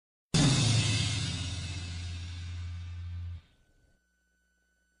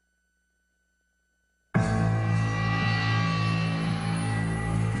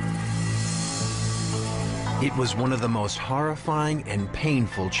was one of the most horrifying and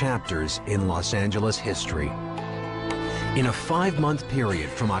painful chapters in Los Angeles history. In a 5-month period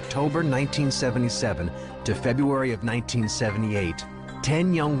from October 1977 to February of 1978,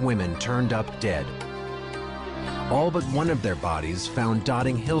 10 young women turned up dead. All but one of their bodies found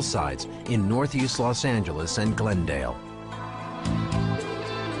dotting hillsides in northeast Los Angeles and Glendale.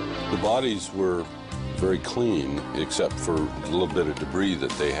 The bodies were very clean, except for a little bit of debris that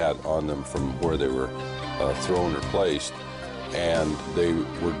they had on them from where they were thrown or placed, and they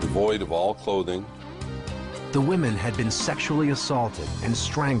were devoid of all clothing. The women had been sexually assaulted and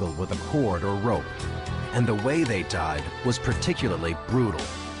strangled with a cord or rope, and the way they died was particularly brutal.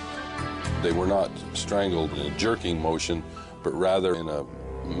 They were not strangled in a jerking motion, but rather in a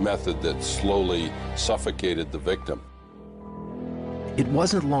method that slowly suffocated the victim. It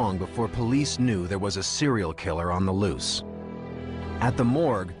wasn't long before police knew there was a serial killer on the loose. At the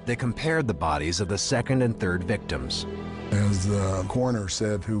morgue, they compared the bodies of the second and third victims. As the coroner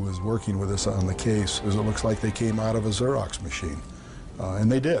said, who was working with us on the case, it looks like they came out of a Xerox machine.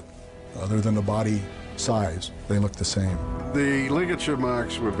 And they did. Other than the body size, they looked the same. The ligature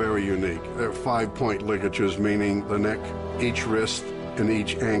marks were very unique. They're 5-point ligatures, meaning the neck, each wrist, and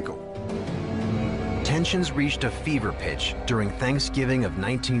each ankle. Tensions reached a fever pitch during Thanksgiving of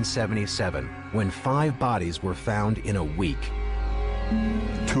 1977, when 5 bodies were found in a week.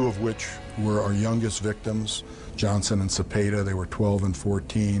 2 of which were our youngest victims, Johnson and Cepeda. They were 12 and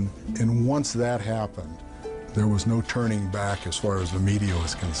 14. And once that happened, there was no turning back as far as the media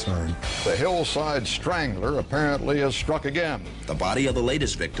was concerned. The Hillside Strangler apparently has struck again. The body of the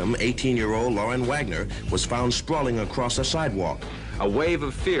latest victim, 18-year-old Lauren Wagner, was found sprawling across a sidewalk. A wave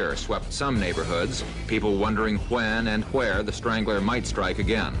of fear swept some neighborhoods, people wondering when and where the Strangler might strike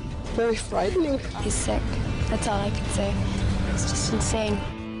again. Very frightening. He's sick. That's all I can say. It's just insane.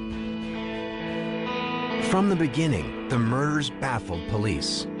 From the beginning, the murders baffled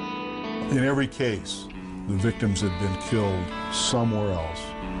police. In every case, the victims had been killed somewhere else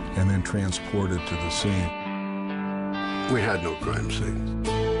and then transported to the scene. We had no crime scene.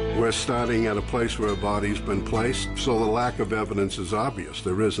 We're starting at a place where a body's been placed, so the lack of evidence is obvious.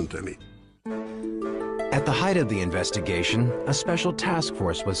 There isn't any. At the height of the investigation, a special task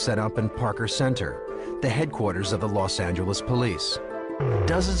force was set up in Parker Center, the headquarters of the Los Angeles Police.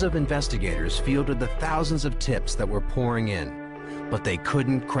 Dozens of investigators fielded the thousands of tips that were pouring in, but they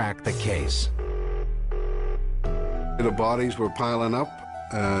couldn't crack the case. The bodies were piling up,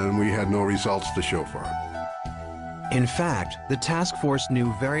 and we had no results to show for it. In fact, the task force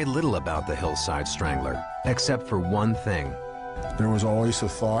knew very little about the Hillside Strangler, except for one thing. There was always a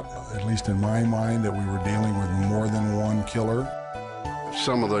thought, at least in my mind, that we were dealing with more than one killer.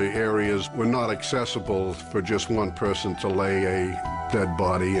 Some of the areas were not accessible for just one person to lay a dead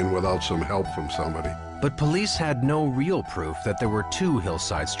body in without some help from somebody. But police had no real proof that there were 2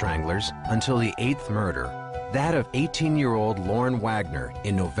 Hillside Stranglers until the 8th murder, that of 18-year-old Lauren Wagner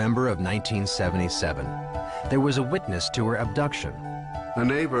in November of 1977. There was a witness to her abduction. A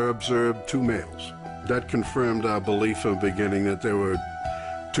neighbor observed 2 males. That confirmed our belief from the beginning that there were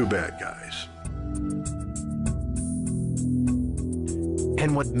 2 bad guys.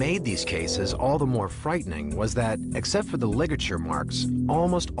 And what made these cases all the more frightening was that, except for the ligature marks,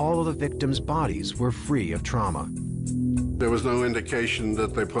 almost all of the victims' bodies were free of trauma. There was no indication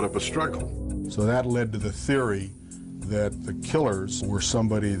that they put up a struggle. So that led to the theory that the killers were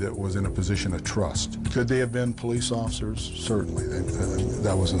somebody that was in a position of trust. Could they have been police officers? Certainly,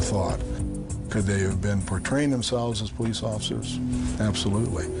 that was a thought. Could they have been portraying themselves as police officers?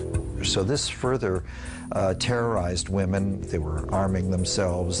 Absolutely. So this further terrorized women. They were arming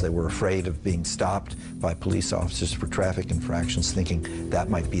themselves. They were afraid of being stopped by police officers for traffic infractions, thinking that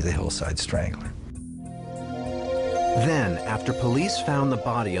might be the Hillside Strangler. Then, after police found the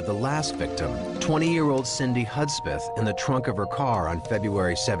body of the last victim, 20-year-old Cindy Hudspeth, in the trunk of her car on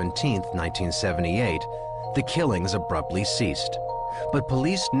February 17, 1978, the killings abruptly ceased. But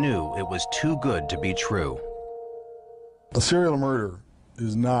police knew it was too good to be true. A serial murder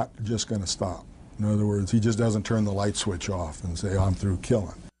is not just going to stop. In other words, he just doesn't turn the light switch off and say, I'm through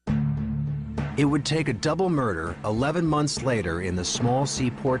killing. It would take a double murder 11 months later in the small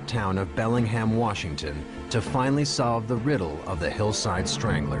seaport town of Bellingham, Washington, to finally solve the riddle of the Hillside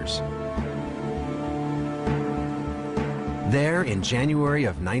Stranglers. There, in January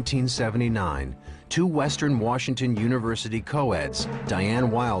of 1979, 2 Western Washington University co-eds, Diane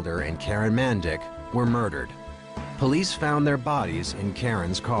Wilder and Karen Mandick, were murdered. Police found their bodies in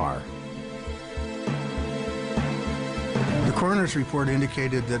Karen's car. The coroner's report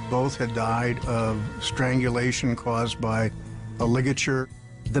indicated that both had died of strangulation caused by a ligature.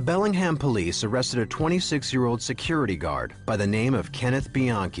 The Bellingham police arrested a 26-year-old security guard by the name of Kenneth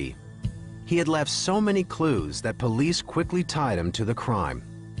Bianchi. He had left so many clues that police quickly tied him to the crime.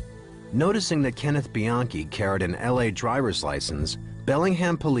 Noticing that Kenneth Bianchi carried an LA driver's license,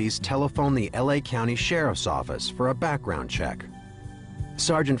 Bellingham police telephoned the LA County Sheriff's Office for a background check.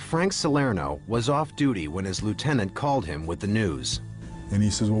 Sergeant Frank Salerno was off duty when his lieutenant called him with the news. And he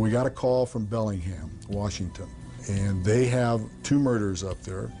says, well, we got a call from Bellingham, Washington, and they have 2 murders up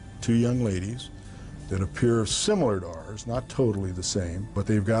there, 2 young ladies that appear similar to ours, not totally the same, but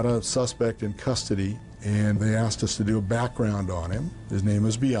they've got a suspect in custody, and they asked us to do a background on him. His name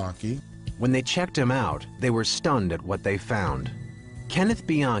is Bianchi. When they checked him out, they were stunned at what they found. Kenneth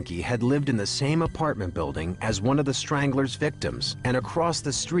Bianchi had lived in the same apartment building as one of the Stranglers' victims and across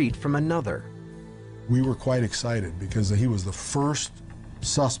the street from another. We were quite excited because he was the first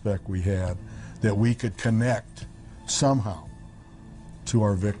suspect we had that we could connect somehow to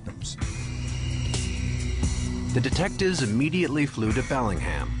our victims. The detectives immediately flew to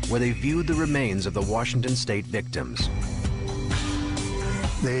Bellingham, where they viewed the remains of the Washington State victims.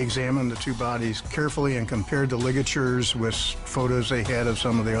 They examined the 2 bodies carefully and compared the ligatures with photos they had of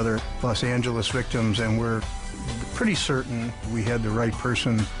some of the other Los Angeles victims, and we're pretty certain we had the right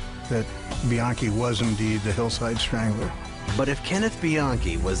person, that Bianchi was indeed the Hillside Strangler. But if Kenneth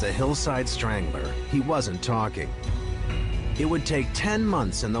Bianchi was the Hillside Strangler, he wasn't talking. It would take 10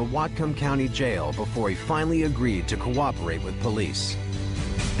 months in the Whatcom County Jail before he finally agreed to cooperate with police.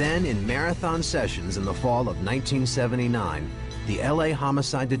 Then, in marathon sessions in the fall of 1979, the LA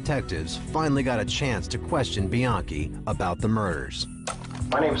homicide detectives finally got a chance to question Bianchi about the murders.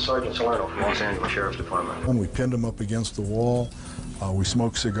 My name is Sergeant Salerno from Los Angeles Sheriff's Department. When we pinned him up against the wall, we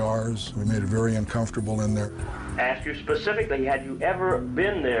smoked cigars. We made it very uncomfortable in there. Asked you specifically, had you ever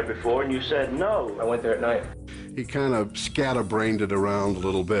been there before, and you said no. I went there at night. He kind of scatterbrained it around a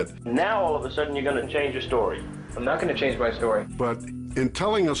little bit. Now all of a sudden you're going to change your story. I'm not going to change my story. But in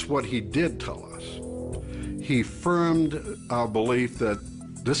telling us what he did tell us, he firmed our belief that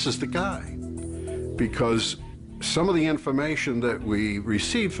this is the guy, because some of the information that we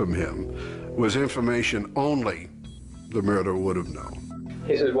received from him was information only the murderer would have known.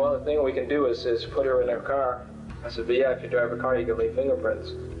 He says, well, the thing we can do is put her in her car. I said, but yeah, if you drive a car, you can leave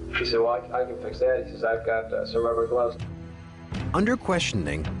fingerprints. He said, well, I can fix that. He says, I've got some rubber gloves. Under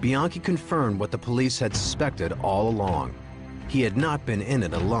questioning, Bianchi confirmed what the police had suspected all along. He had not been in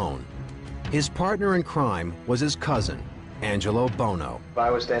it alone. His partner in crime was his cousin, Angelo Bono.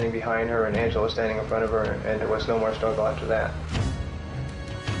 I was standing behind her and Angelo was standing in front of her, and there was no more struggle after that.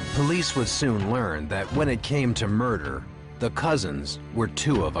 Police would soon learn that when it came to murder, the cousins were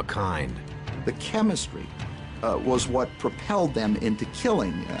 2 of a kind. The chemistry was what propelled them into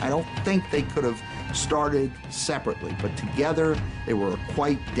killing. I don't think they could have started separately, but together they were a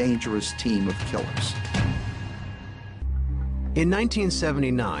quite dangerous team of killers. In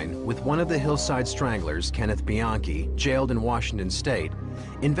 1979, with one of the Hillside Stranglers, Kenneth Bianchi, jailed in Washington State,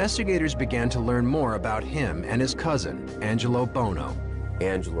 investigators began to learn more about him and his cousin, Angelo Bono.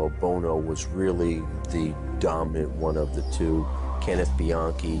 Angelo Bono was really the dominant one of the 2. Kenneth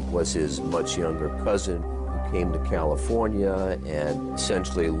Bianchi was his much younger cousin who came to California and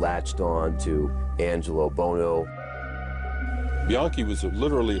essentially latched on to Angelo Bono. Bianchi was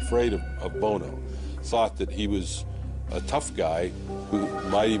literally afraid of Bono, thought that he was a tough guy who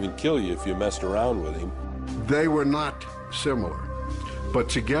might even kill you if you messed around with him. They were not similar, but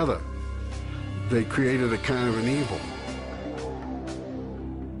together they created a kind of an evil.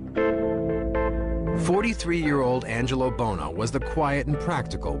 43-year-old Angelo Bono was the quiet and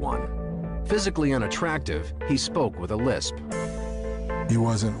practical one. Physically unattractive, he spoke with a lisp. He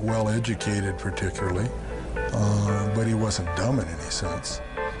wasn't well educated particularly, but he wasn't dumb in any sense.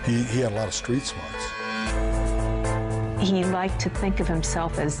 He had a lot of street smarts. He liked to think of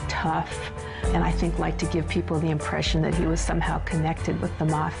himself as tough, and I think liked to give people the impression that he was somehow connected with the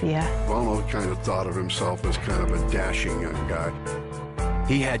mafia. Bono kind of thought of himself as kind of a dashing young guy.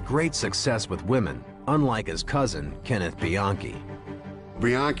 He had great success with women, unlike his cousin, Kenneth Bianchi.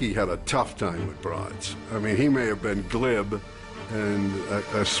 Bianchi had a tough time with broads. I mean, he may have been glib and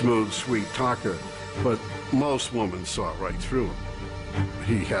a smooth, sweet talker, but most women saw right through him.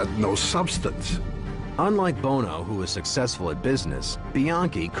 He had no substance. Unlike Bono, who was successful at business,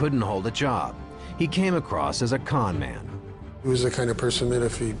 Bianchi couldn't hold a job. He came across as a con man. He was the kind of person that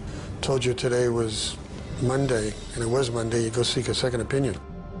if he told you today was Monday, and it was Monday, you'd go seek a second opinion.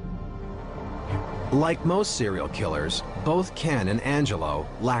 Like most serial killers, both Ken and Angelo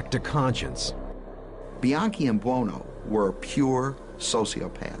lacked a conscience. Bianchi and Bono were pure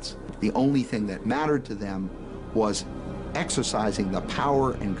sociopaths. The only thing that mattered to them was exercising the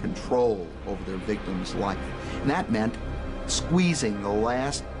power and control over their victim's life. And that meant squeezing the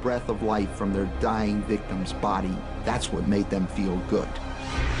last breath of life from their dying victim's body. That's what made them feel good.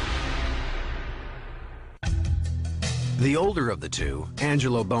 The older of the two,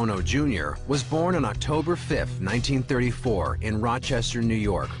 Angelo Bono Jr., was born on October 5, 1934, in Rochester, New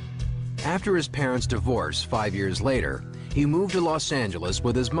York. After his parents' divorce 5 years later, he moved to Los Angeles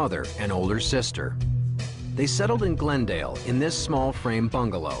with his mother and older sister. They settled in Glendale in this small frame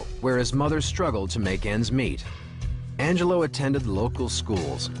bungalow, where his mother struggled to make ends meet. Angelo attended local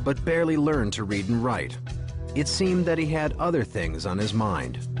schools, but barely learned to read and write. It seemed that he had other things on his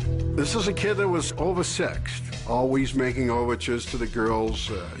mind. This is a kid that was oversexed, always making overtures to the girls.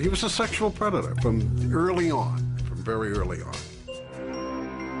 He was a sexual predator from very early on.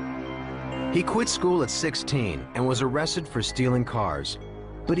 He quit school at 16 and was arrested for stealing cars.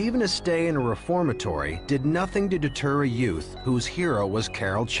 But even a stay in a reformatory did nothing to deter a youth whose hero was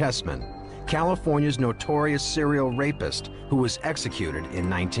Carol Chessman, California's notorious serial rapist who was executed in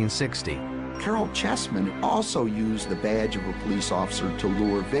 1960. Carol Chessman also used the badge of a police officer to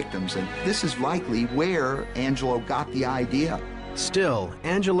lure victims, and this is likely where Angelo got the idea. Still,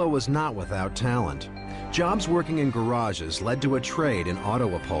 Angelo was not without talent. Jobs working in garages led to a trade in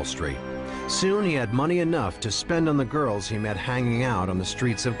auto upholstery. Soon he had money enough to spend on the girls he met hanging out on the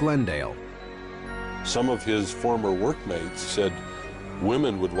streets of Glendale. Some of his former workmates said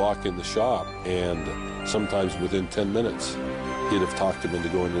women would walk in the shop and sometimes within 10 minutes he'd have talked them into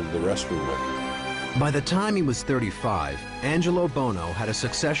going into the restroom with him. By the time he was 35, Angelo Bono had a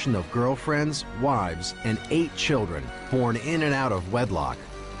succession of girlfriends, wives, and 8 children born in and out of wedlock.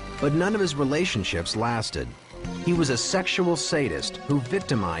 But none of his relationships lasted. He was a sexual sadist who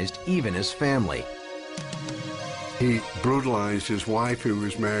victimized even his family. He brutalized his wife, who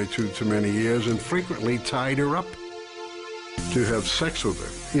was married to many years, and frequently tied her up to have sex with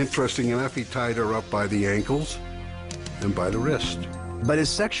her. Interesting enough, he tied her up by the ankles and by the wrist. But his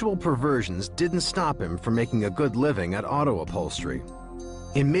sexual perversions didn't stop him from making a good living at auto upholstery.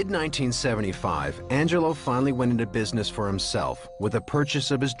 In mid-1975, Angelo finally went into business for himself with the purchase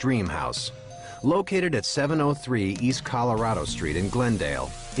of his dream house. Located at 703 East Colorado Street in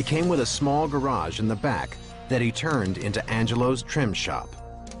Glendale, it came with a small garage in the back that he turned into Angelo's trim shop.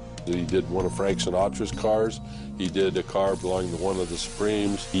 He did one of Frank Sinatra's cars. He did a car belonging to one of the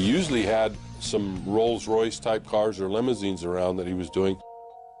Supremes. He usually had some Rolls-Royce type cars or limousines around that he was doing.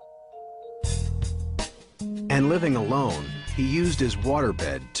 And living alone, he used his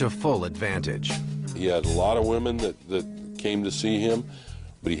waterbed to full advantage. He had a lot of women that came to see him,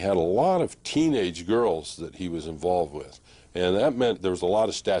 but he had a lot of teenage girls that he was involved with. And that meant there was a lot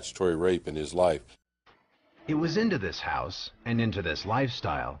of statutory rape in his life. It was into this house and into this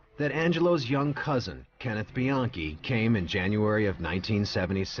lifestyle that Angelo's young cousin, Kenneth Bianchi, came in January of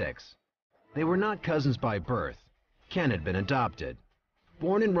 1976. They were not cousins by birth. Ken had been adopted.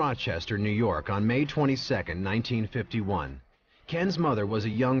 Born in Rochester, New York on May 22, 1951, Ken's mother was a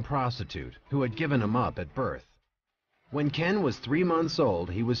young prostitute who had given him up at birth. When Ken was 3 months old,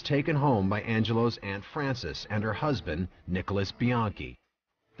 he was taken home by Angelo's Aunt Frances and her husband, Nicholas Bianchi.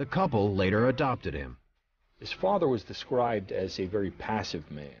 The couple later adopted him. His father was described as a very passive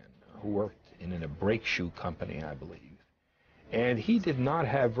man who worked in a brake shoe company, I believe. And he did not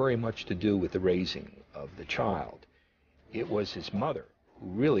have very much to do with the raising of the child. It was his mother who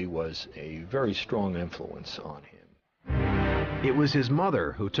really was a very strong influence on him. It was his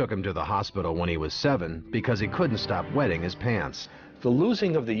mother who took him to the hospital when he was 7 because he couldn't stop wetting his pants. The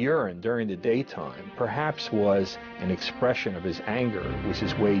losing of the urine during the daytime perhaps was an expression of his anger. It was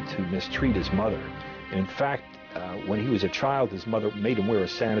his way to mistreat his mother. And in fact, when he was a child, his mother made him wear a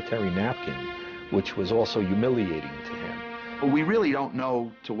sanitary napkin, which was also humiliating to him. We really don't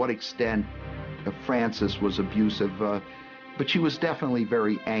know to what extent Frances was abusive, but she was definitely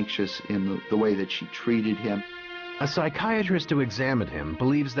very anxious in the way that she treated him. A psychiatrist who examined him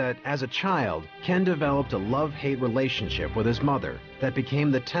believes that, as a child, Ken developed a love-hate relationship with his mother that became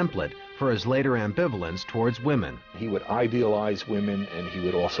the template for his later ambivalence towards women. He would idealize women, and he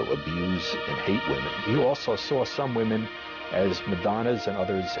would also abuse and hate women. He also saw some women as Madonnas and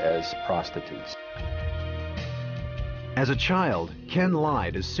others as prostitutes. As a child, Ken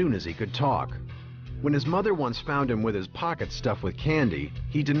lied as soon as he could talk. When his mother once found him with his pocket stuffed with candy,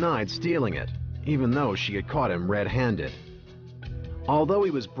 he denied stealing it, even though she had caught him red-handed. Although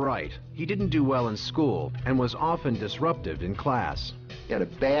he was bright, he didn't do well in school and was often disruptive in class. He had a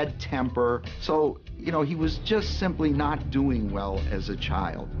bad temper, so, he was just simply not doing well as a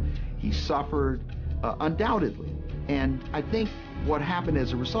child. He suffered, undoubtedly. And I think what happened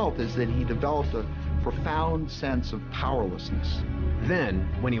as a result is that he developed a profound sense of powerlessness. Then,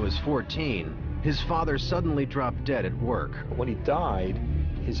 when he was 14, his father suddenly dropped dead at work. When he died,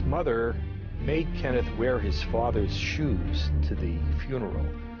 his mother made Kenneth wear his father's shoes to the funeral.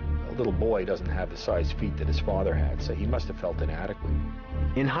 A little boy doesn't have the size feet that his father had, so he must have felt inadequate.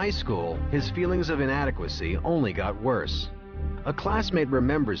 In high school, his feelings of inadequacy only got worse. A classmate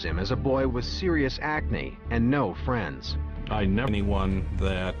remembers him as a boy with serious acne and no friends. I never knew anyone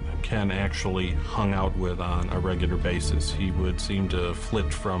that Ken actually hung out with on a regular basis. He would seem to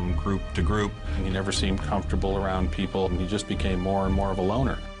flit from group to group. He never seemed comfortable around people, and he just became more and more of a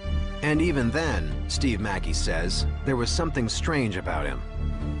loner. And even then, Steve Mackey says, there was something strange about him.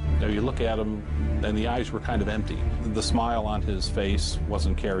 You know, you look at him, and the eyes were kind of empty. The smile on his face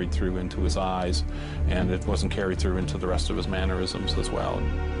wasn't carried through into his eyes, and it wasn't carried through into the rest of his mannerisms as well.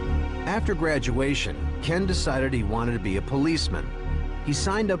 After graduation, Ken decided he wanted to be a policeman. He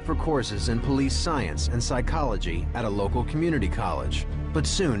signed up for courses in police science and psychology at a local community college, but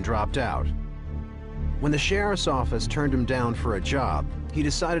soon dropped out. When the sheriff's office turned him down for a job, he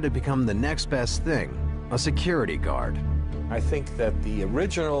decided to become the next best thing, a security guard. I think that the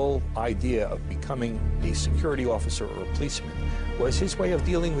original idea of becoming a security officer or a policeman was his way of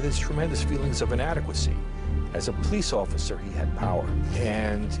dealing with his tremendous feelings of inadequacy. As a police officer, he had power.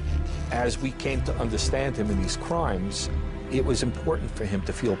 And as we came to understand him in these crimes, it was important for him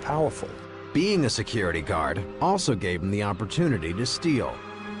to feel powerful. Being a security guard also gave him the opportunity to steal.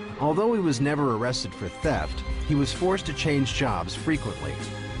 Although he was never arrested for theft, he was forced to change jobs frequently.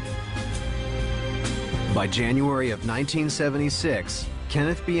 By January of 1976,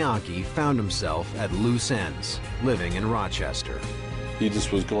 Kenneth Bianchi found himself at loose ends, living in Rochester. He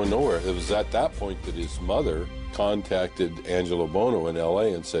just was going nowhere. It was at that point that his mother contacted Angelo Bono in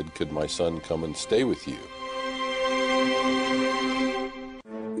LA and said, could my son come and stay with you?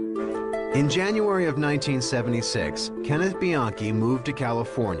 In January of 1976, Kenneth Bianchi moved to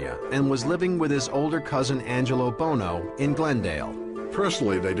California and was living with his older cousin Angelo Bono in Glendale.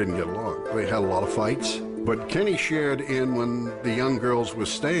 Personally, they didn't get along. They had a lot of fights. But Kenny shared in, when the young girls were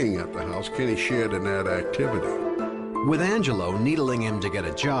staying at the house, Kenny shared in that activity. With Angelo needling him to get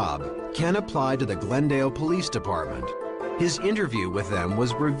a job, Ken applied to the Glendale Police Department. His interview with them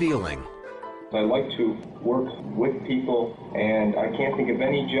was revealing. I like to work with people, and I can't think of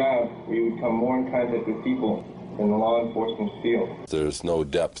any job where you would come more in contact with people than the law enforcement field. There's no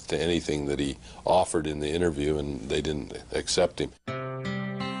depth to anything that he offered in the interview, and they didn't accept him.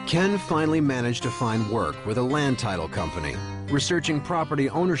 Ken finally managed to find work with a land title company, researching property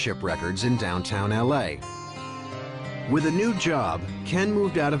ownership records in downtown LA. With a new job, Ken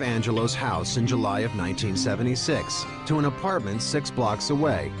moved out of Angelo's house in July of 1976 to an apartment 6 blocks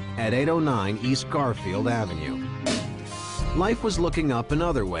away at 809 East Garfield Avenue. Life was looking up in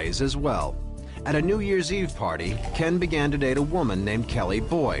other ways as well. At a New Year's Eve party, Ken began to date a woman named Kelly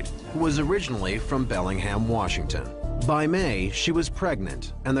Boyd, who was originally from Bellingham, Washington. By May, she was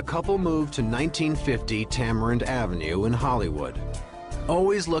pregnant, and the couple moved to 1950 Tamarind Avenue in Hollywood.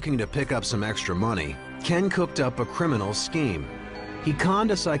 Always looking to pick up some extra money, Ken cooked up a criminal scheme. He conned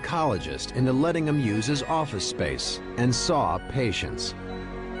a psychologist into letting him use his office space and saw patients.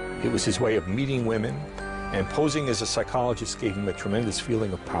 It was his way of meeting women, and posing as a psychologist gave him a tremendous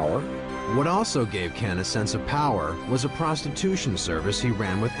feeling of power. What also gave Ken a sense of power was a prostitution service he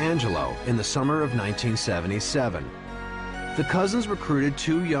ran with Angelo in the summer of 1977. The cousins recruited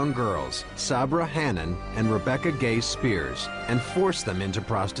 2 young girls, Sabra Hannon and Rebecca Gay Spears, and forced them into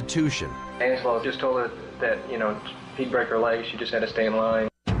prostitution. Angelo just told her that, he'd break her leg, she just had to stay in line.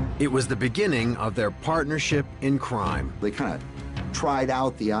 It was the beginning of their partnership in crime. They kind of tried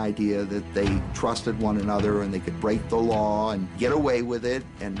out the idea that they trusted one another and they could break the law and get away with it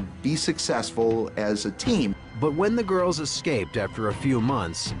and be successful as a team. But when the girls escaped after a few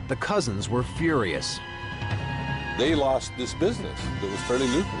months, the cousins were furious. They lost this business that was fairly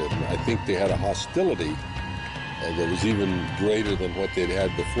lucrative. I think they had a hostility that was even greater than what they'd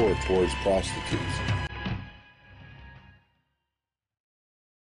had before towards prostitutes.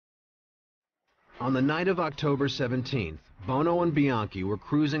 On the night of October 17th, Bono and Bianchi were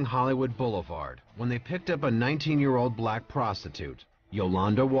cruising Hollywood Boulevard when they picked up a 19-year-old black prostitute,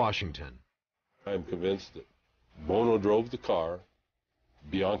 Yolanda Washington. I'm convinced that Bono drove the car,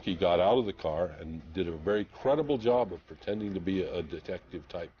 Bianchi got out of the car and did a very credible job of pretending to be a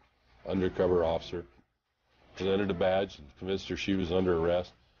detective-type undercover officer, presented a badge and convinced her she was under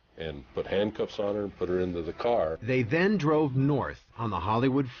arrest, and put handcuffs on her and put her into the car. They then drove north on the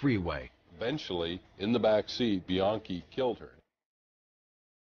Hollywood freeway. Eventually, in the back seat, Bianchi killed her.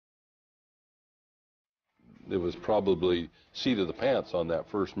 It was probably seat of the pants on that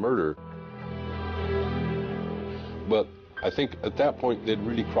first murder. But I think at that point they'd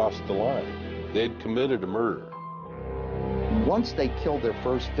really crossed the line. They'd committed a murder. Once they killed their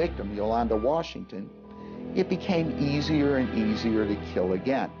first victim, Yolanda Washington, it became easier and easier to kill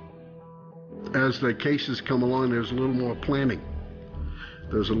again. As the cases come along, there's a little more planning.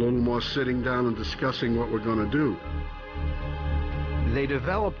 There's a little more sitting down and discussing what we're going to do. They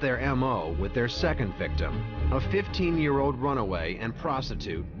developed their MO with their second victim, a 15-year-old runaway and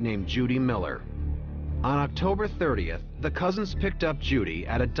prostitute named Judy Miller. On October 30th, the cousins picked up Judy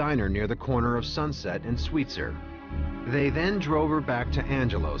at a diner near the corner of Sunset and Sweetser. They then drove her back to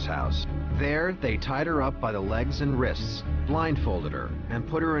Angelo's house. There, they tied her up by the legs and wrists, blindfolded her, and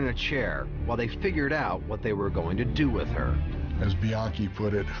put her in a chair while they figured out what they were going to do with her. As Bianchi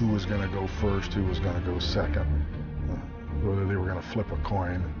put it, who was going to go first, who was going to go second, whether they were going to flip a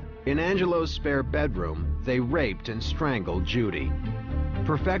coin. In Angelo's spare bedroom, they raped and strangled Judy,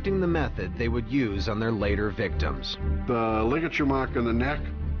 perfecting the method they would use on their later victims. The ligature mark on the neck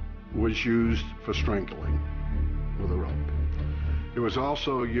was used for strangling with a rope. It was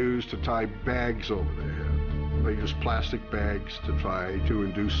also used to tie bags over their head. They used plastic bags to try to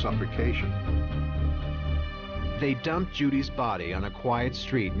induce suffocation. They dumped Judy's body on a quiet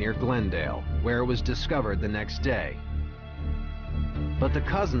street near Glendale, where it was discovered the next day. But the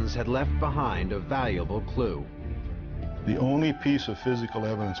cousins had left behind a valuable clue. The only piece of physical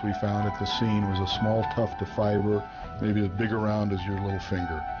evidence we found at the scene was a small tuft of fiber, maybe as big around as your little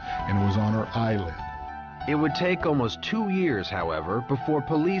finger, and it was on her eyelid. It would take almost 2 years, however, before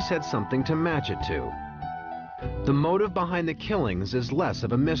police had something to match it to. The motive behind the killings is less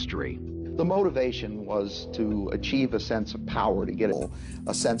of a mystery. The motivation was to achieve a sense of power, to get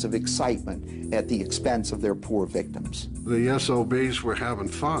a sense of excitement at the expense of their poor victims. The SOBs were having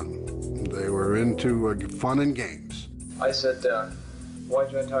fun. They were into fun and games. I said,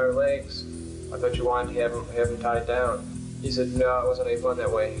 why'd you untie her legs? I thought you wanted to have them tied down. He said, no, it wasn't any fun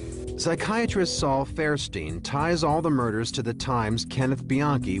that way. Psychiatrist Saul Fairstein ties all the murders to the times Kenneth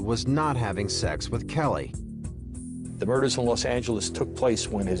Bianchi was not having sex with Kelly. The murders in Los Angeles took place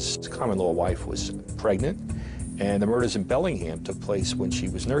when his common-law wife was pregnant, and the murders in Bellingham took place when she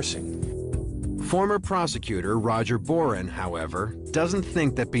was nursing. Former prosecutor Roger Boren, however, doesn't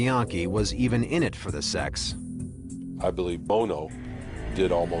think that Bianchi was even in it for the sex. I believe Bono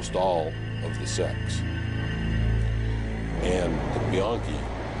did almost all of the sex. And Bianchi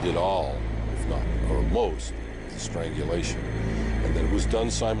did all, if not, or most, of the strangulation. And that it was done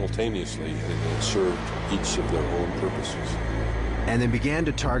simultaneously, and it served each of their own purposes. And they began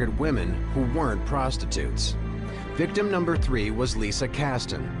to target women who weren't prostitutes. Victim number 3 was Lisa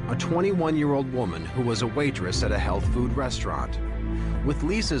Caston, a 21-year-old woman who was a waitress at a health food restaurant. With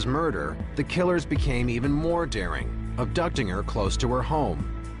Lisa's murder, the killers became even more daring, abducting her close to her home.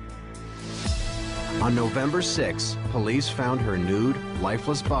 On November 6, police found her nude,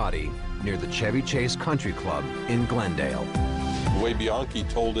 lifeless body near the Chevy Chase Country Club in Glendale. The way Bianchi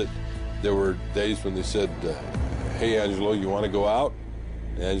told it, there were days when they said, hey, Angelo, you want to go out?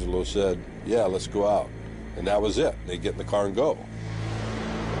 And Angelo said, yeah, let's go out. And that was it. They'd get in the car and go.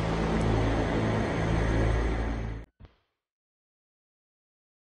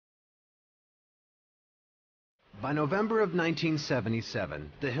 By November of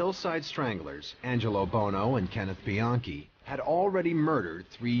 1977, the Hillside Stranglers, Angelo Bono and Kenneth Bianchi, had already murdered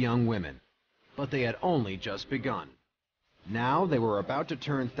 3 young women. But they had only just begun. Now they were about to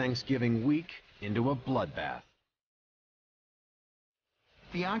turn Thanksgiving week into a bloodbath.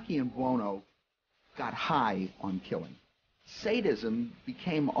 Bianchi and Buono got high on killing. Sadism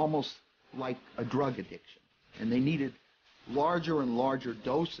became almost like a drug addiction, and they needed larger and larger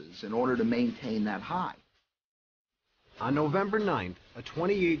doses in order to maintain that high. On November 9th, a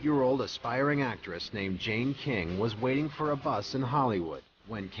 28-year-old aspiring actress named Jane King was waiting for a bus in Hollywood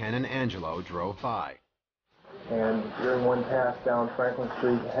when Ken and Angelo drove by. And during one pass down Franklin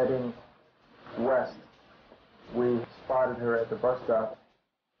Street heading west, we spotted her at the bus stop.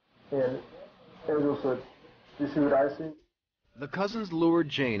 And Angelo said, "Do you see what I see?" The cousins lured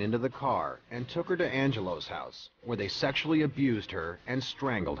Jane into the car and took her to Angelo's house, where they sexually abused her and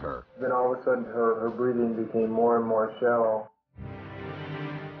strangled her. Then all of a sudden her breathing became more and more shallow.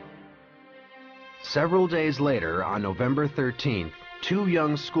 Several days later, on November 13th, 2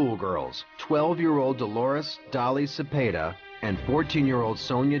 young schoolgirls, 12-year-old Dolores Dolly Cepeda and 14-year-old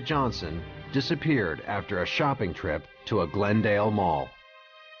Sonia Johnson, disappeared after a shopping trip to a Glendale mall.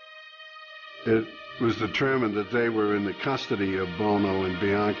 It was determined that they were in the custody of Bono and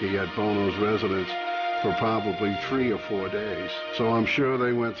Bianchi at Bono's residence for probably 3 or 4 days. So I'm sure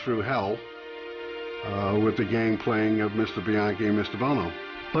they went through hell with the game playing of Mr. Bianchi and Mr. Bono.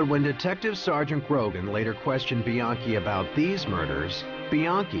 But when Detective Sergeant Grogan later questioned Bianchi about these murders,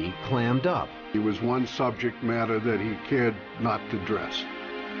 Bianchi clammed up. It was one subject matter that he cared not to address.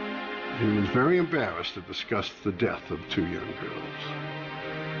 He was very embarrassed to discuss the death of 2 young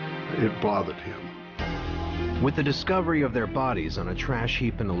girls. It bothered him. With the discovery of their bodies on a trash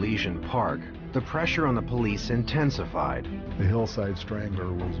heap in Elysian Park, the pressure on the police intensified. The Hillside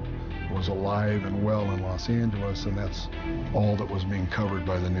Strangler was alive and well in Los Angeles, and that's all that was being covered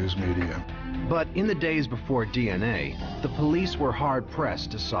by the news media. But in the days before DNA, the police were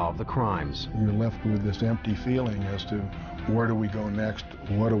hard-pressed to solve the crimes. You're left with this empty feeling as to where do we go next,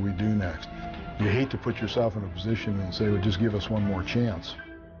 what do we do next. You hate to put yourself in a position and say, well, just give us one more chance.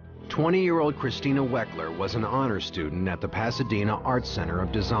 20-year-old Christina Weckler was an honor student at the Pasadena Art Center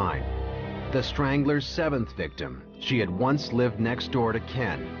of Design. The Strangler's 7th victim. She had once lived next door to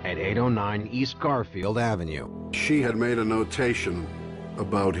Ken at 809 East Garfield Avenue. She had made a notation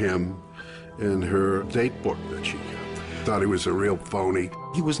about him in her date book that she kept. Thought he was a real phony.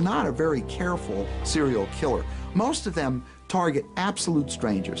 He was not a very careful serial killer. Most of them target absolute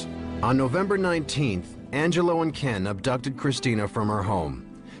strangers. On November 19th, Angelo and Ken abducted Christina from her home,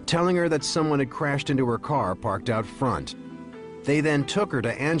 telling her that someone had crashed into her car parked out front. They then took her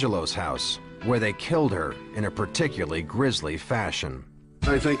to Angelo's house, where they killed her in a particularly grisly fashion.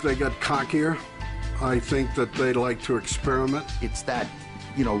 I think they got cockier. I think that they like to experiment. It's that,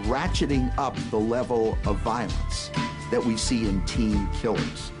 ratcheting up the level of violence that we see in teen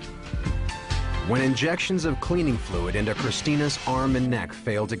killers. When injections of cleaning fluid into Christina's arm and neck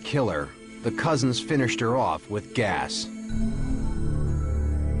failed to kill her, the cousins finished her off with gas.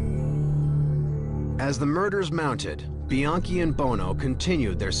 As the murders mounted, Bianchi and Bono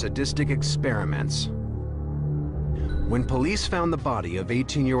continued their sadistic experiments. When police found the body of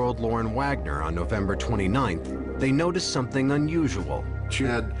 18-year-old Lauren Wagner on November 29th, they noticed something unusual. She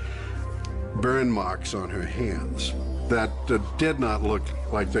had burn marks on her hands that did not look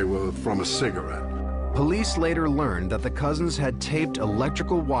like they were from a cigarette. Police later learned that the cousins had taped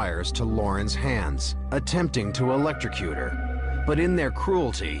electrical wires to Lauren's hands, attempting to electrocute her. But in their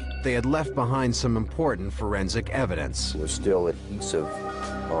cruelty, they had left behind some important forensic evidence. There was still adhesive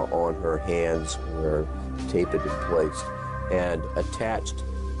on her hands where tape had been placed, and attached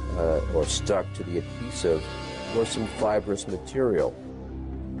or stuck to the adhesive was some fibrous material.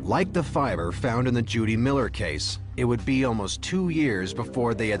 Like the fiber found in the Judy Miller case, it would be almost 2 years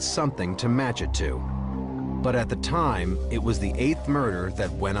before they had something to match it to. But at the time, it was the 8th murder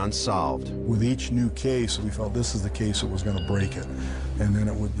that went unsolved. With each new case, we felt this is the case that was going to break it. And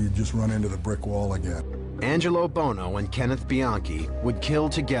then you'd just run into the brick wall again. Angelo Bono and Kenneth Bianchi would kill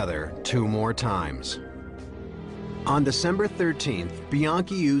together 2 more times. On December 13th,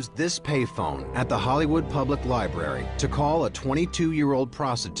 Bianchi used this payphone at the Hollywood Public Library to call a 22-year-old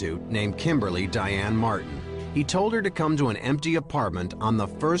prostitute named Kimberly Diane Martin. He told her to come to an empty apartment on the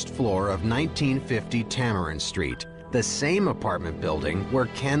 1st floor of 1950 Tamarind Street, the same apartment building where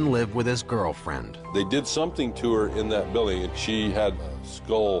Ken lived with his girlfriend. They did something to her in that building, and she had a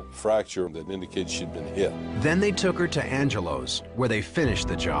skull fracture that indicated she'd been hit. Then they took her to Angelo's, where they finished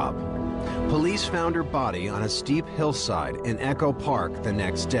the job. Police found her body on a steep hillside in Echo Park the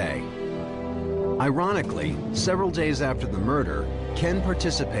next day. Ironically, several days after the murder, Ken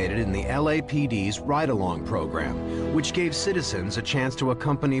participated in the LAPD's ride-along program, which gave citizens a chance to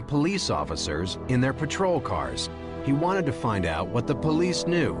accompany police officers in their patrol cars. He wanted to find out what the police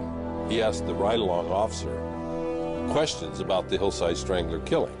knew. He asked the ride-along officer questions about the Hillside Strangler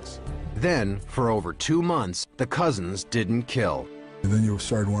killings. Then, for over 2 months, the cousins didn't kill. And then you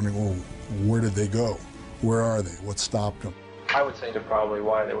started wondering, well, where did they go? Where are they? What stopped them? I would say to probably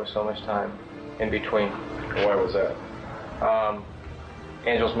why there was so much time in between. Why was that?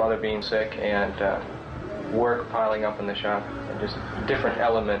 Angel's mother being sick and work piling up in the shop, and just different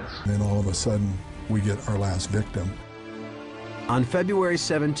elements. Then all of a sudden, we get our last victim. On February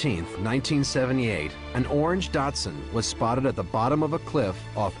 17, 1978, an orange Datsun was spotted at the bottom of a cliff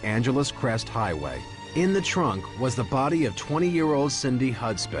off Angeles Crest Highway. In the trunk was the body of 20-year-old Cindy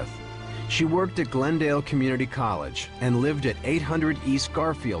Hudspeth. She worked at Glendale Community College and lived at 800 East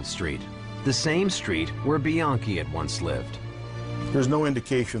Garfield Street, the same street where Bianchi had once lived. There's no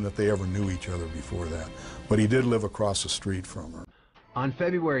indication that they ever knew each other before that, but he did live across the street from her. On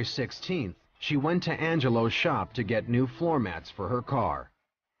February 16th, she went to Angelo's shop to get new floor mats for her car.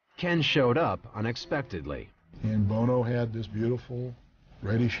 Ken showed up unexpectedly. And Bono had this beautiful,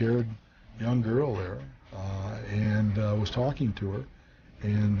 reddish-haired young girl there, and was talking to her.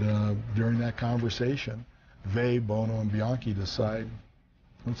 And during that conversation, Bono, and Bianchi decide,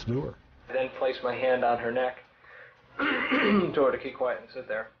 let's do her. I then placed my hand on her neck told her to keep quiet and sit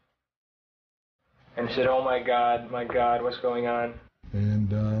there. And she said, "Oh my God, what's going on?" And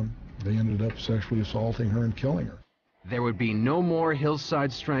they ended up sexually assaulting her and killing her. There would be no more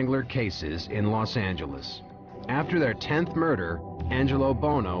Hillside Strangler cases in Los Angeles. After their 10th murder, Angelo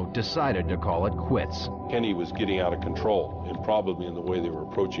Bono decided to call it quits. Kenny was getting out of control, and probably in the way they were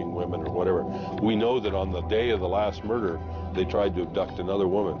approaching women or whatever. We know that on the day of the last murder, they tried to abduct another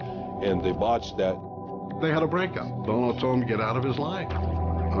woman, and they botched that. They had a breakup. Bono told him, "Get out of his life.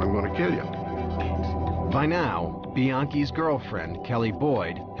 I'm going to kill you." By now, Bianchi's girlfriend, Kelly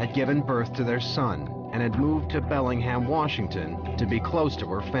Boyd, had given birth to their son and had moved to Bellingham, Washington to be close to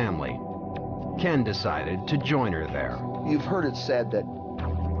her family. Ken decided to join her there. You've heard it said that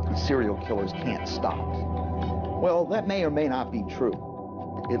serial killers can't stop. Well, that may or may not be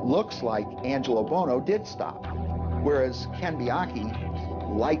true. It looks like Angelo Bono did stop, whereas Ken Bianchi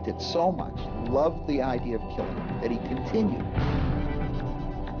liked it so much, loved the idea of killing, that he continued.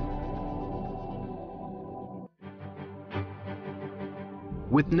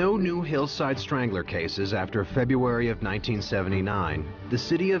 With no new Hillside Strangler cases after February of 1979, the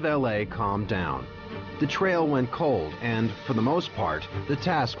city of LA calmed down. The trail went cold and, for the most part, the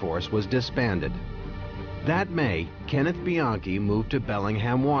task force was disbanded. That May, Kenneth Bianchi moved to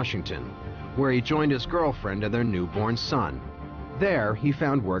Bellingham, Washington, where he joined his girlfriend and their newborn son. There, he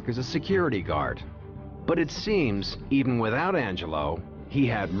found work as a security guard. But it seems, even without Angelo, he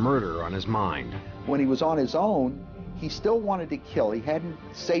had murder on his mind. When he was on his own, he still wanted to kill. He hadn't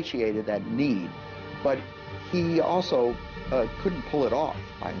satiated that need, but he also couldn't pull it off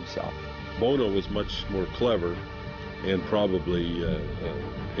by himself. Bono was much more clever and probably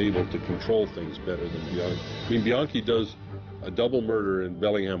able to control things better than Bianchi. I mean, Bianchi does a double murder in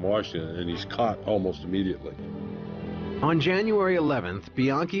Bellingham, Washington, and he's caught almost immediately. On January 11th,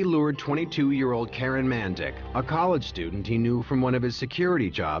 Bianchi lured 22-year-old Karen Mandick, a college student he knew from one of his security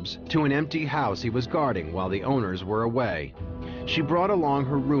jobs, to an empty house he was guarding while the owners were away. She brought along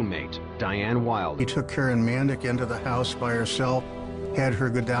her roommate, Diane Wilder. He took Karen Mandick into the house by herself, had her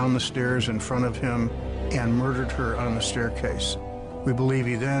go down the stairs in front of him, and murdered her on the staircase. We believe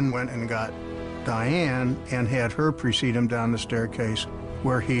he then went and got Diane and had her precede him down the staircase,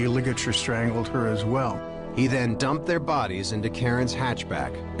 where he ligature strangled her as well. He then dumped their bodies into Karen's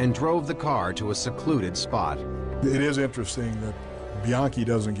hatchback and drove the car to a secluded spot. It is interesting that Bianchi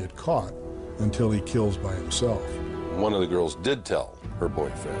doesn't get caught until he kills by himself. One of the girls did tell her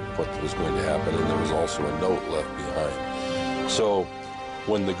boyfriend what was going to happen, and there was also a note left behind. So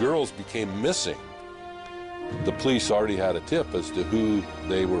when the girls became missing, the police already had a tip as to who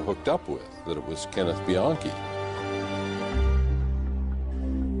they were hooked up with, that it was Kenneth Bianchi.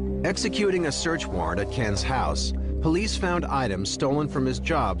 Executing a search warrant at Ken's house, police found items stolen from his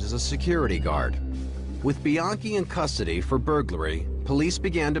jobs as a security guard. With Bianchi in custody for burglary, police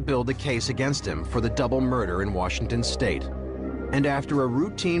began to build a case against him for the double murder in Washington state. And after a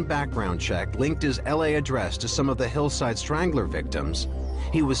routine background check linked his LA address to some of the Hillside Strangler victims,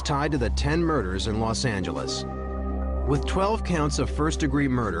 he was tied to the 10 murders in Los Angeles. With 12 counts of first-degree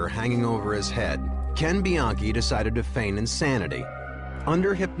murder hanging over his head, Ken Bianchi decided to feign insanity.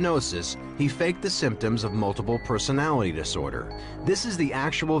 Under hypnosis, he faked the symptoms of multiple personality disorder. This is the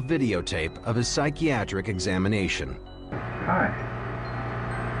actual videotape of his psychiatric examination. Hi.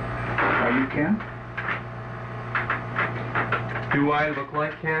 Are you Ken? Do I look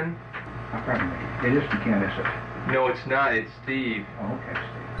like Ken? Pardon me. It isn't Ken, is it? No, it's not. It's Steve. Oh, okay,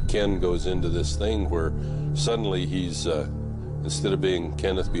 Steve. Ken goes into this thing where suddenly he's, instead of being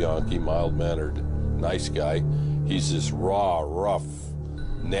Kenneth Bianchi, mild-mannered, nice guy, he's this raw, rough,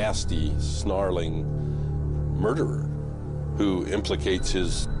 nasty, snarling murderer who implicates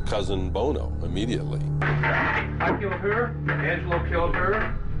his cousin Bono immediately. I killed her. Angelo killed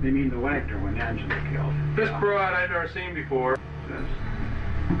her. You mean the Wagner when Angelo killed? This broad I've never seen before.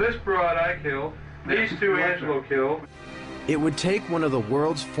 This broad I killed. These two Angelo killed. It would take one of the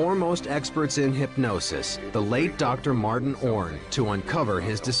world's foremost experts in hypnosis, the late Dr. Martin Orne, to uncover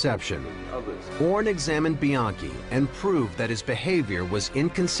his deception. Orne examined Bianchi and proved that his behavior was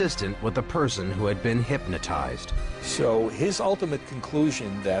inconsistent with the person who had been hypnotized. So his ultimate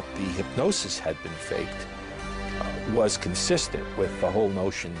conclusion that the hypnosis had been faked was consistent with the whole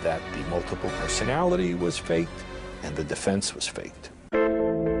notion that the multiple personality was faked and the defense was faked.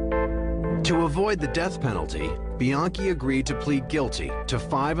 To avoid the death penalty, Bianchi agreed to plead guilty to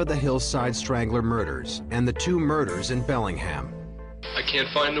 5 of the Hillside Strangler murders and the 2 murders in Bellingham. I can't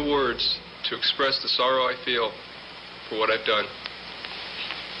find the words to express the sorrow I feel for what I've done.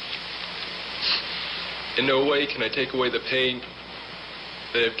 In no way can I take away the pain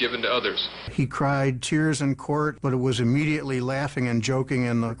they have given to others. He cried tears in court, but it was immediately laughing and joking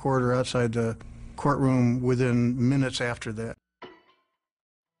in the court or outside the courtroom within minutes after that.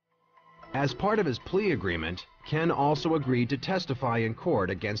 As part of his plea agreement, Ken also agreed to testify in court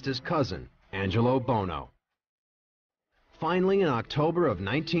against his cousin, Angelo Bono. Finally, in October of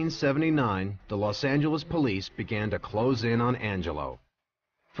 1979, the Los Angeles police began to close in on Angelo.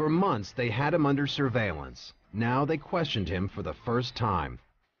 For months, they had him under surveillance. Now they questioned him for the first time.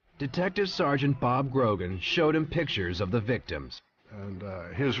 Detective Sergeant Bob Grogan showed him pictures of the victims. And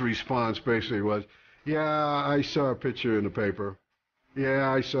his response basically was, yeah, I saw a picture in the paper.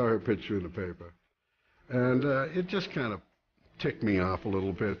 Yeah, I saw her picture in the paper. And it just kind of ticked me off a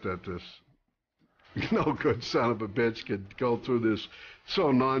little bit that this no good son of a bitch could go through this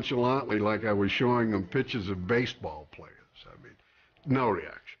so nonchalantly, like I was showing him pictures of baseball players. I mean, no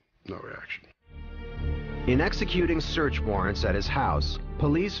reaction, no reaction. In executing search warrants at his house,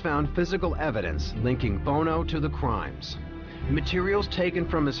 police found physical evidence linking Bono to the crimes. Materials taken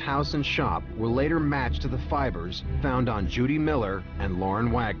from his house and shop were later matched to the fibers found on Judy Miller and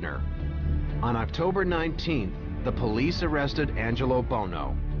Lauren Wagner. On October 19th, the police arrested Angelo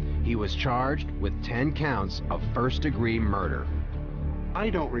Bono. He was charged with 10 counts of first-degree murder. I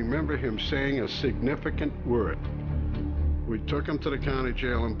don't remember him saying a significant word. We took him to the county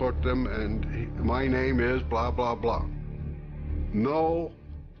jail and booked him, and my name is blah, blah, blah. No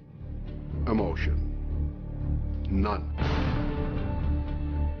emotion. None.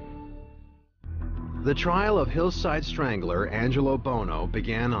 The trial of Hillside Strangler Angelo Bono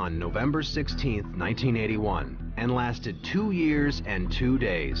began on November 16, 1981, and lasted 2 years and 2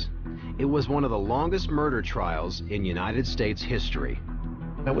 days. It was one of the longest murder trials in United States history.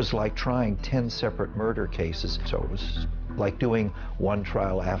 It was like trying 10 separate murder cases, so it was like doing one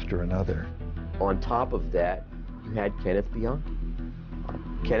trial after another. On top of that, you had Kenneth Bianchi.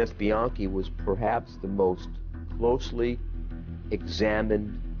 Kenneth Bianchi was perhaps the most closely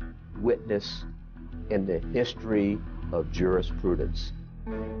examined witness in the history of jurisprudence.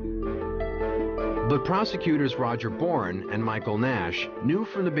 But prosecutors Roger Bourne and Michael Nash knew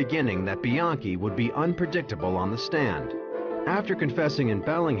from the beginning that Bianchi would be unpredictable on the stand. After confessing in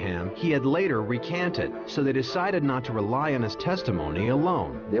Bellingham, he had later recanted, so they decided not to rely on his testimony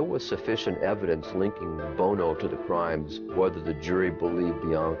alone. There was sufficient evidence linking Bono to the crimes, whether the jury believed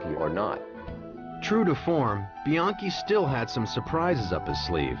Bianchi or not. True to form, Bianchi still had some surprises up his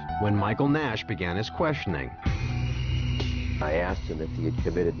sleeve when Michael Nash began his questioning. I asked him if he had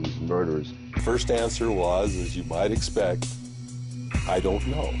committed these murders. First answer was, as you might expect, I don't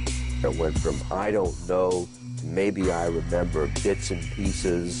know. It went from I don't know to maybe I remember bits and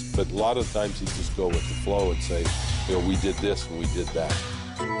pieces. But a lot of times he'd just go with the flow and say, you know, we did this and we did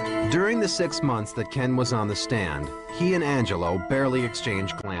that. During the 6 months that Ken was on the stand, he and Angelo barely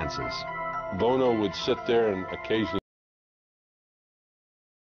exchanged glances. Bono would sit there and occasionally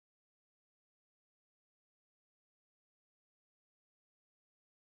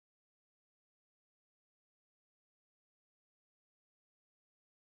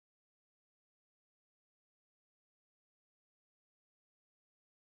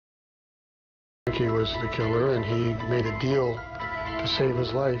He was the killer, and he made a deal to save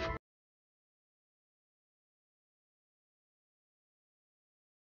his life.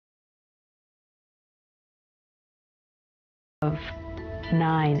 Of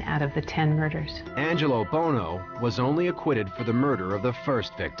 9 out of the 10 murders. Angelo Bono was only acquitted for the murder of the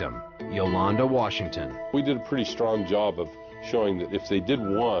first victim, Yolanda Washington. we did a pretty strong job of showing that if they did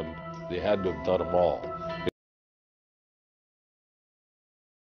one, they had to have done them all.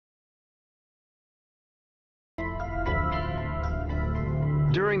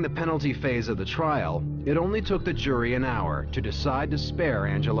 During the penalty phase of the trial, it only took the jury an hour to decide to spare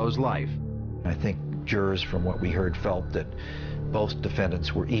Angelo's life. I think jurors, from what we heard, felt that both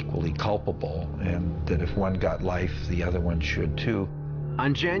defendants were equally culpable and that if one got life, the other one should too.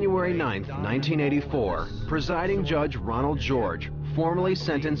 On January 9th, 1984, presiding judge Ronald George formally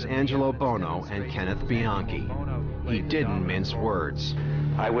sentenced Angelo Bono and Kenneth Bianchi. He didn't mince words.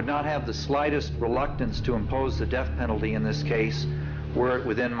 I would not have the slightest reluctance to impose the death penalty in this case were it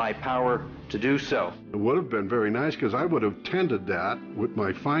within my power to do so. It would have been very nice because I would have tended that with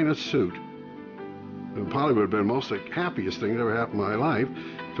my finest suit. It probably would have been most the happiest thing that ever happened in my life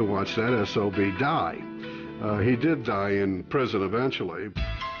to watch that SOB die. He did die in prison eventually.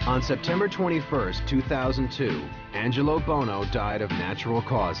 On September 21st, 2002, Angelo Bono died of natural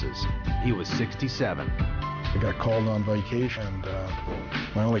causes. He was 67. I got called on vacation,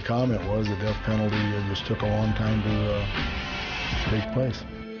 and my only comment was the death penalty just took a long time to take place.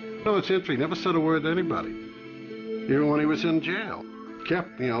 No, it's interesting. He never said a word to anybody, even when he was in jail.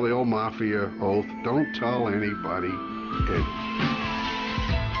 kept, the old mafia oath, don't tell anybody.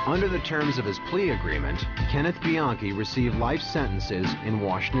 Under the terms of his plea agreement, Kenneth Bianchi received life sentences in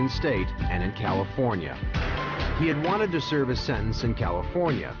Washington State and in California. He had wanted to serve his sentence in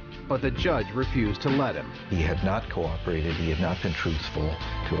California, but the judge refused to let him. He had not cooperated. He had not been truthful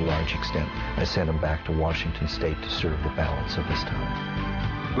to a large extent. I sent him back to Washington State to serve the balance of his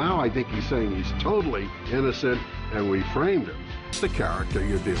time. Now I think he's saying he's totally innocent and we framed him. It's the character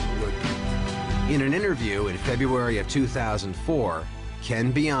you're dealing with. In an interview in February of 2004,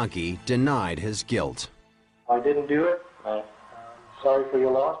 Ken Bianchi denied his guilt. I didn't do it. I'm sorry for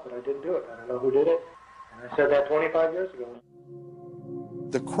your loss, but I didn't do it. I don't know who did it. And I said that 25 years ago.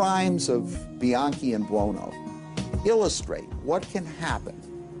 The crimes of Bianchi and Buono illustrate what can happen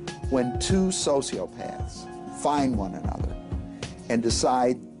when two sociopaths find one another and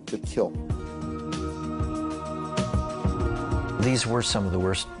decide to kill. These were some of the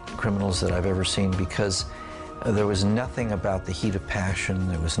worst criminals that I've ever seen because there was nothing about the heat of passion.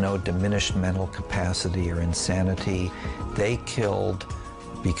 There was no diminished mental capacity or insanity. They killed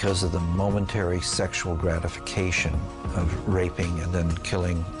because of the momentary sexual gratification of raping and then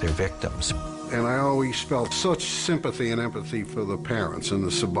killing their victims. And I always felt such sympathy and empathy for the parents and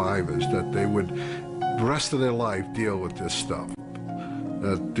the survivors that they would, the rest of their life, deal with this stuff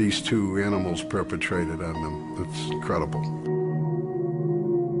that these two animals perpetrated on them. It's incredible.